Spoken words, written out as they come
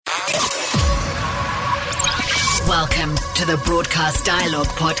Welcome to the Broadcast Dialogue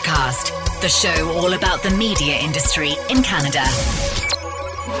Podcast, the show all about the media industry in Canada.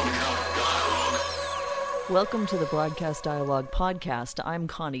 Welcome to the Broadcast Dialogue Podcast. I'm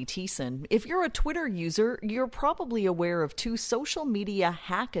Connie Thiessen. If you're a Twitter user, you're probably aware of two social media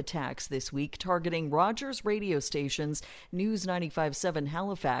hack attacks this week targeting Rogers radio stations, News 95.7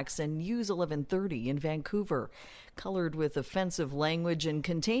 Halifax and News 1130 in Vancouver. Colored with offensive language and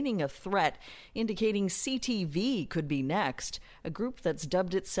containing a threat indicating CTV could be next. A group that's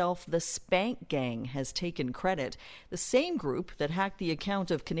dubbed itself the Spank Gang has taken credit. The same group that hacked the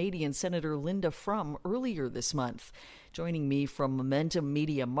account of Canadian Senator Linda Frum earlier this month. Joining me from Momentum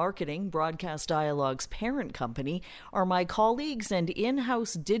Media Marketing, Broadcast Dialogue's parent company, are my colleagues and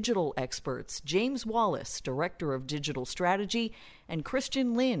in-house digital experts, James Wallace, Director of Digital Strategy, and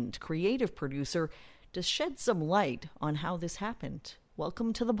Christian Lind, Creative Producer, to shed some light on how this happened.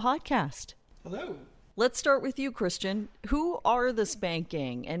 Welcome to the podcast. Hello. Let's start with you, Christian. Who are the Spank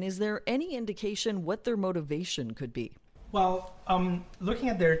Gang, and is there any indication what their motivation could be? Well, looking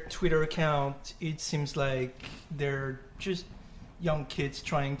at their Twitter account, it seems like they're just young kids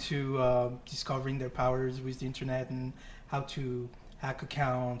trying to discovering their powers with the internet and how to hack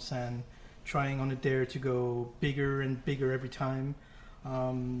accounts and trying on a dare to go bigger and bigger every time.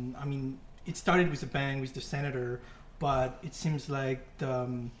 It started with a bang with the senator, but it seems like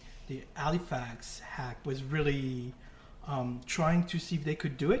the Halifax hack was really trying to see if they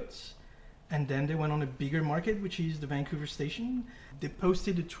could do it. And then they went on a bigger market, which is the Vancouver station. They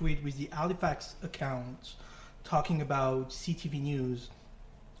posted a tweet with the Halifax account talking about CTV News,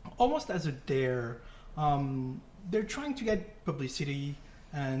 almost as a dare. They're trying to get publicity,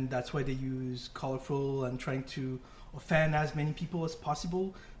 and that's why they use colorful and trying to offend as many people as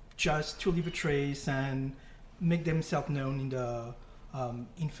possible, just to leave a trace and make themselves known in the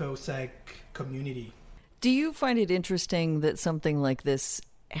InfoSec community. Do you find it interesting that something like this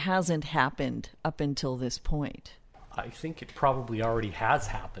hasn't happened up until this point? I think it probably already has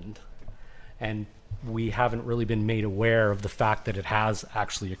happened, and we haven't really been made aware of the fact that it has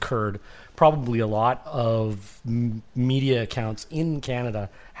actually occurred. Probably a lot of media accounts in Canada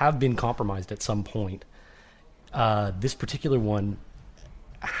have been compromised at some point. This particular one,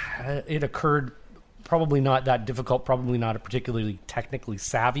 it occurred probably not that difficult, probably not a particularly technically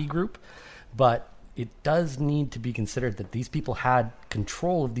savvy group, but it does need to be considered that these people had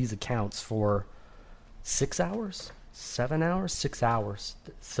control of these accounts for 6 hours, 7 hours, 6 hours.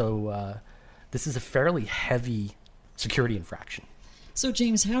 So this is a fairly heavy security infraction. So,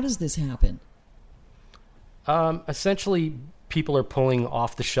 James, how does this happen? Essentially, people are pulling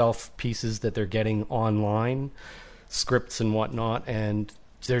off-the-shelf pieces that they're getting online, scripts and whatnot, and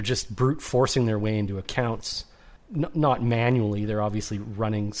they're just brute forcing their way into accounts. Not manually, they're obviously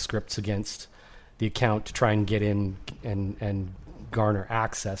running scripts against the account to try and get in and garner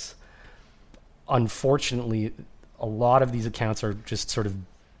access. Unfortunately, a lot of these accounts are just sort of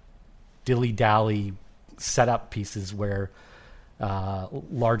dilly-dally setup pieces where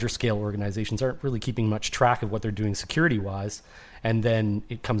larger scale organizations aren't really keeping much track of what they're doing security-wise, and then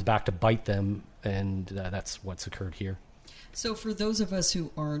it comes back to bite them, and that's what's occurred here. So for those of us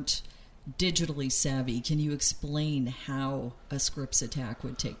who aren't digitally savvy, can you explain how a Scripps attack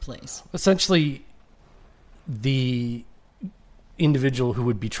would take place? Essentially, the individual who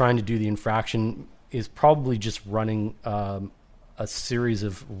would be trying to do the infraction is probably just running a series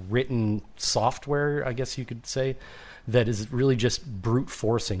of written software, I guess you could say, that is really just brute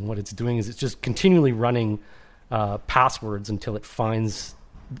forcing. What it's doing is it's just continually running passwords until it finds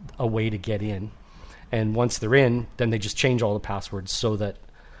a way to get in. And once they're in, then they just change all the passwords so that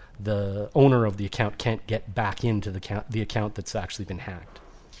the owner of the account can't get back into the account that's actually been hacked.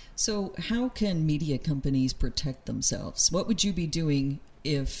 So how can media companies protect themselves? What would you be doing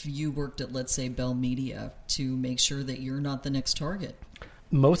if you worked at, let's say, Bell Media to make sure that you're not the next target?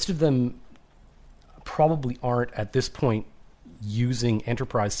 Most of them probably aren't at this point using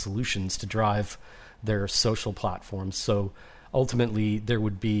enterprise solutions to drive their social platforms. So ultimately, there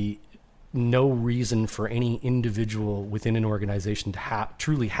would be no reason for any individual within an organization to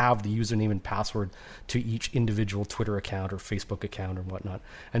truly have the username and password to each individual Twitter account or Facebook account or whatnot.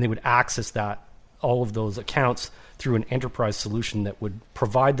 And they would access all of those accounts through an enterprise solution that would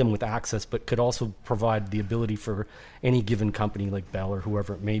provide them with access, but could also provide the ability for any given company like Bell or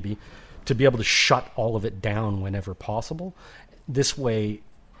whoever it may be to be able to shut all of it down whenever possible. This way,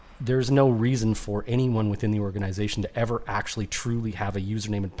 there's no reason for anyone within the organization to ever actually truly have a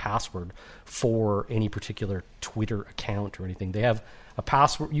username and password for any particular Twitter account or anything. They have a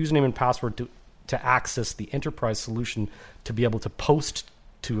username and password to access the enterprise solution to be able to post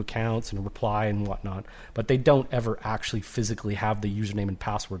to accounts and reply and whatnot, but they don't ever actually physically have the username and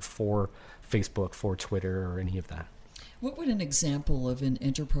password for Facebook, for Twitter, or any of that. What would an example of an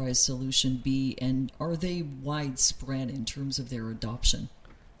enterprise solution be, and are they widespread in terms of their adoption?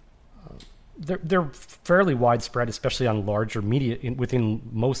 They're fairly widespread, especially on larger media, within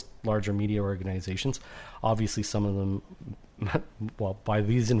most larger media organizations. Obviously, some of them, well, by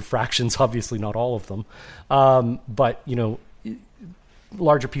these infractions, obviously not all of them, but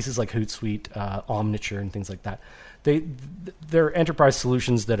larger pieces like Hootsuite, Omniture, and things like that. They're enterprise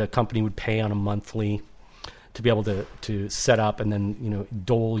solutions that a company would pay on a monthly to be able to set up, and then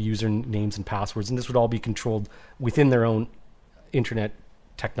dole usernames and passwords, and this would all be controlled within their own internet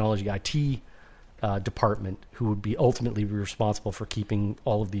technology IT department, who would be ultimately responsible for keeping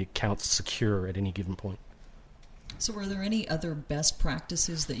all of the accounts secure at any given point. So are there any other best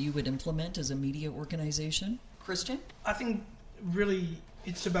practices that you would implement as a media organization? Christian? I think really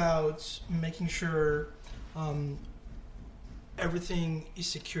it's about making sure everything is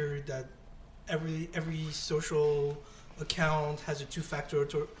secure, that every social account has a two-factor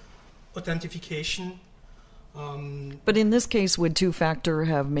authentication. But in this case, would two-factor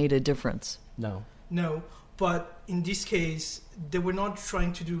have made a difference? No, but in this case, they were not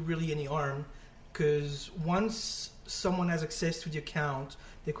trying to do really any harm, because once someone has access to the account,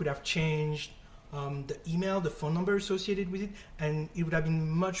 they could have changed the email, the phone number associated with it, and it would have been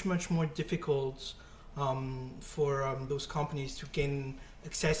much, much more difficult for those companies to gain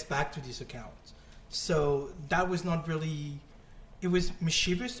access back to this account. So that was not really, it was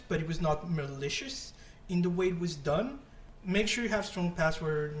mischievous, but it was not malicious in the way it was done. Make sure you have strong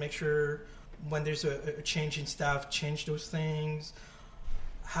password, make sure when there's a change in staff, change those things.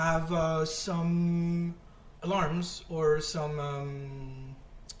 Have some alarms or some,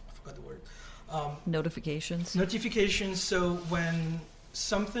 I forgot the word. Notifications? Notifications, so when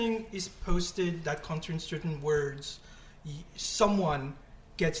something is posted that contains certain words, someone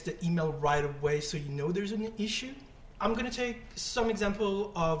gets the email right away, so you know there's an issue. I'm going to take some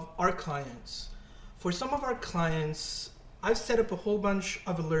example of our clients. For some of our clients, I've set up a whole bunch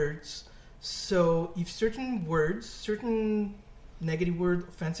of alerts. So if certain words, certain negative word,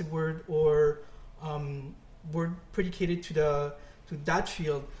 offensive word, or word predicated to that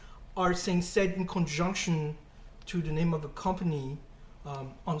field are said in conjunction to the name of a company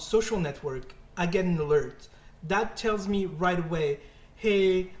on social network, I get an alert. That tells me right away,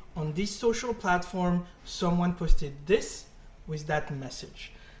 hey, on this social platform, someone posted this with that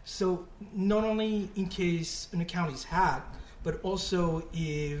message. So not only in case an account is hacked, but also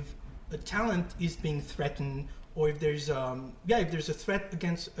if a talent is being threatened, or if there's if there's a threat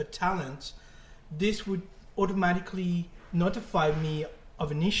against a talent, this would automatically notify me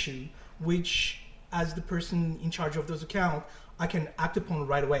of an issue, which as the person in charge of those accounts, I can act upon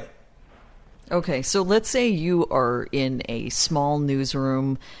right away. Okay, so let's say you are in a small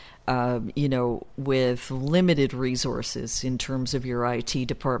newsroom, with limited resources in terms of your IT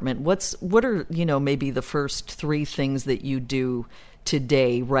department. What are maybe the first three things that you do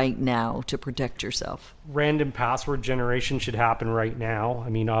today, right now, to protect yourself? Random password generation should happen right now. I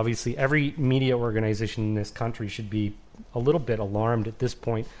mean, obviously, every media organization in this country should be a little bit alarmed at this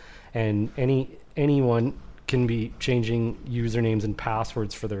point, and anyone can be changing usernames and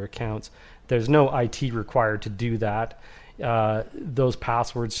passwords for their accounts. There's no IT required to do that. Those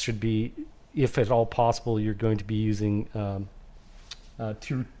passwords should be, if at all possible, you're going to be using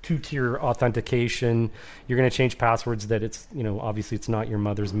two-tier authentication. You're going to change passwords that it's, obviously it's not your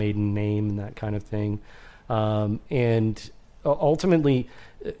mother's maiden name and that kind of thing. And ultimately,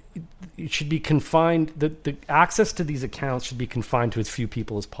 it should be confined, the access to these accounts should be confined to as few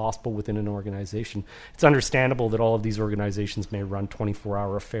people as possible within an organization. It's understandable that all of these organizations may run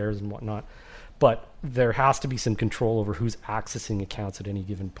 24-hour affairs and whatnot, but there has to be some control over who's accessing accounts at any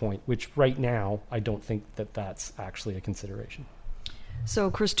given point, which right now, I don't think that that's actually a consideration.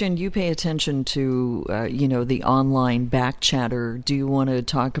 So, Christian, you pay attention to, the online back chatter. Do you want to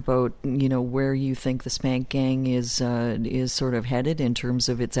talk about, where you think the Spank Gang is sort of headed in terms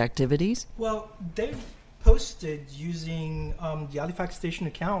of its activities? Well, they've posted using the Halifax Station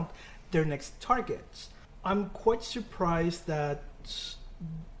account their next targets. I'm quite surprised that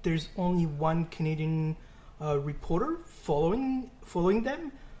there's only one Canadian reporter following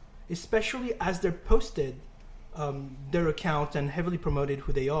them, especially as they're posted their account and heavily promoted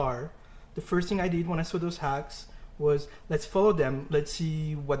who they are. The first thing I did when I saw those hacks was, let's follow them, let's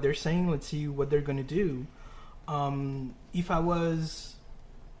see what they're saying, let's see what they're going to do. If I was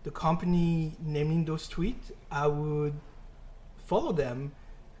the company naming those tweets, I would follow them,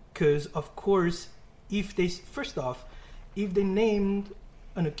 because of course, if they named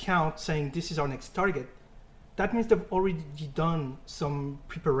an account saying this is our next target, that means they've already done some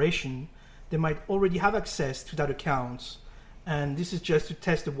preparation. They might already have access to that account, and this is just to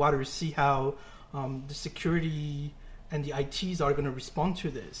test the waters, see how the security and the ITs are going to respond to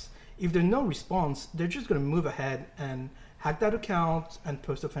this. If there's no response, they're just going to move ahead and hack that account and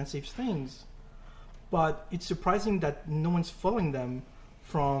post offensive things. But it's surprising that no one's following them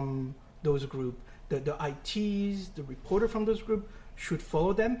from those groups. The ITs, the reporter from those groups should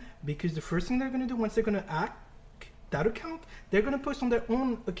follow them, because the first thing they're going to do once they're going to hack that account, they're going to post on their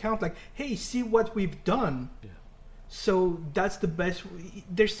own account like, hey, see what we've done. Yeah. So that's the best.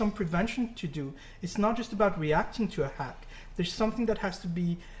 There's some prevention to do. It's not just about reacting to a hack. There's something that has to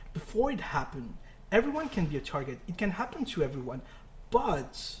be before it happened. Everyone can be a target. It can happen to everyone,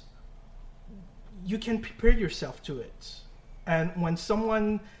 but you can prepare yourself to it. And when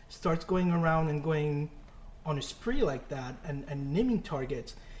someone starts going around and going on a spree like that and naming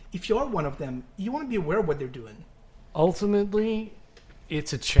targets, if you're one of them, you want to be aware of what they're doing. Ultimately,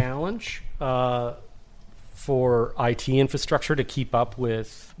 it's a challenge for IT infrastructure to keep up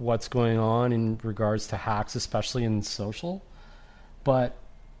with what's going on in regards to hacks, especially in social. But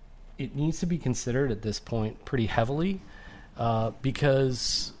it needs to be considered at this point pretty heavily,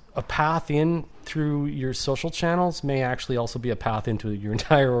 because a path in through your social channels may actually also be a path into your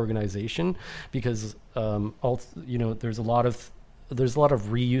entire organization, because there's a lot of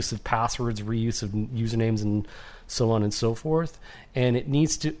reuse of passwords, reuse of usernames, and so on and so forth. And it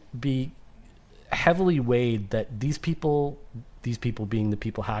needs to be heavily weighed that these people being the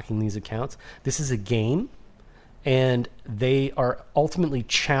people hacking these accounts, this is a game, and they are ultimately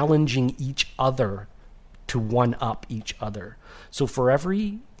challenging each other to one-up each other. So for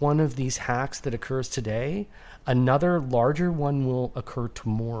every one of these hacks that occurs today, another larger one will occur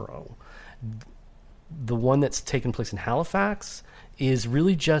tomorrow. The one that's taken place in Halifax is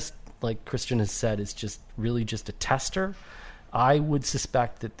really just, like Christian has said, is just really just a tester. I would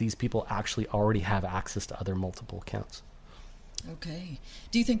suspect that these people actually already have access to other multiple accounts. Okay.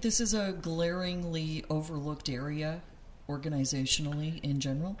 Do you think this is a glaringly overlooked area organizationally in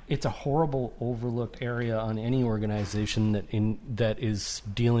general? It's a horrible overlooked area on any organization that is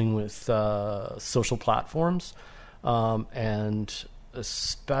dealing with social platforms, and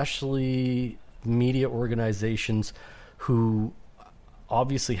especially media organizations who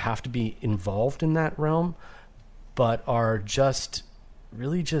obviously have to be involved in that realm, but are just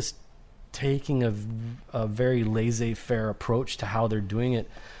really just taking a very laissez-faire approach to how they're doing it.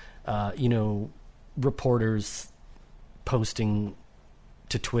 Reporters posting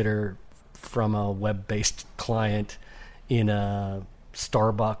to Twitter from a web-based client in a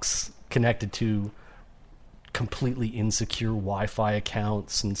Starbucks connected to completely insecure Wi-Fi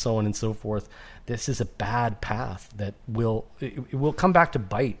accounts and so on and so forth. This is a bad path that will come back to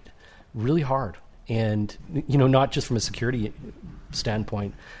bite really hard. And, not just from a security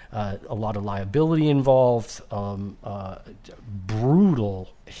standpoint, a lot of liability involved, brutal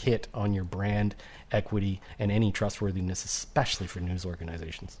hit on your brand equity and any trustworthiness, especially for news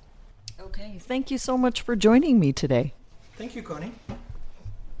organizations. Okay, thank you so much for joining me today. Thank you, Connie.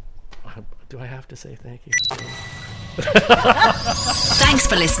 Do I have to say thank you? Thanks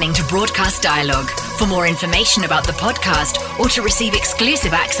for listening to Broadcast Dialogue. For more information about the podcast or to receive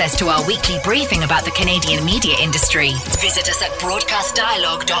exclusive access to our weekly briefing about the Canadian media industry, visit us at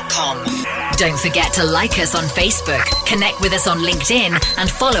broadcastdialogue.com. Don't forget to like us on Facebook, connect with us on LinkedIn, and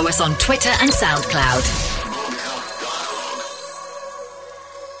follow us on Twitter and SoundCloud.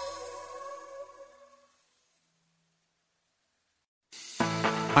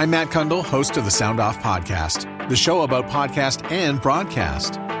 I'm Matt Kundle, host of the Sound Off Podcast, the show about podcast and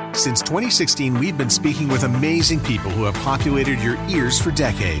broadcast. Since 2016, we've been speaking with amazing people who have populated your ears for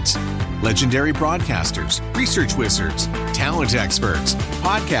decades. Legendary broadcasters, research wizards, talent experts,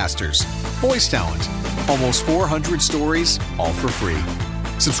 podcasters, voice talent. Almost 400 stories, all for free.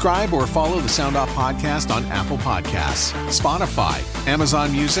 Subscribe or follow the Sound Off Podcast on Apple Podcasts, Spotify,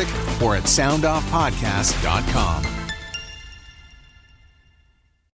 Amazon Music, or at soundoffpodcast.com.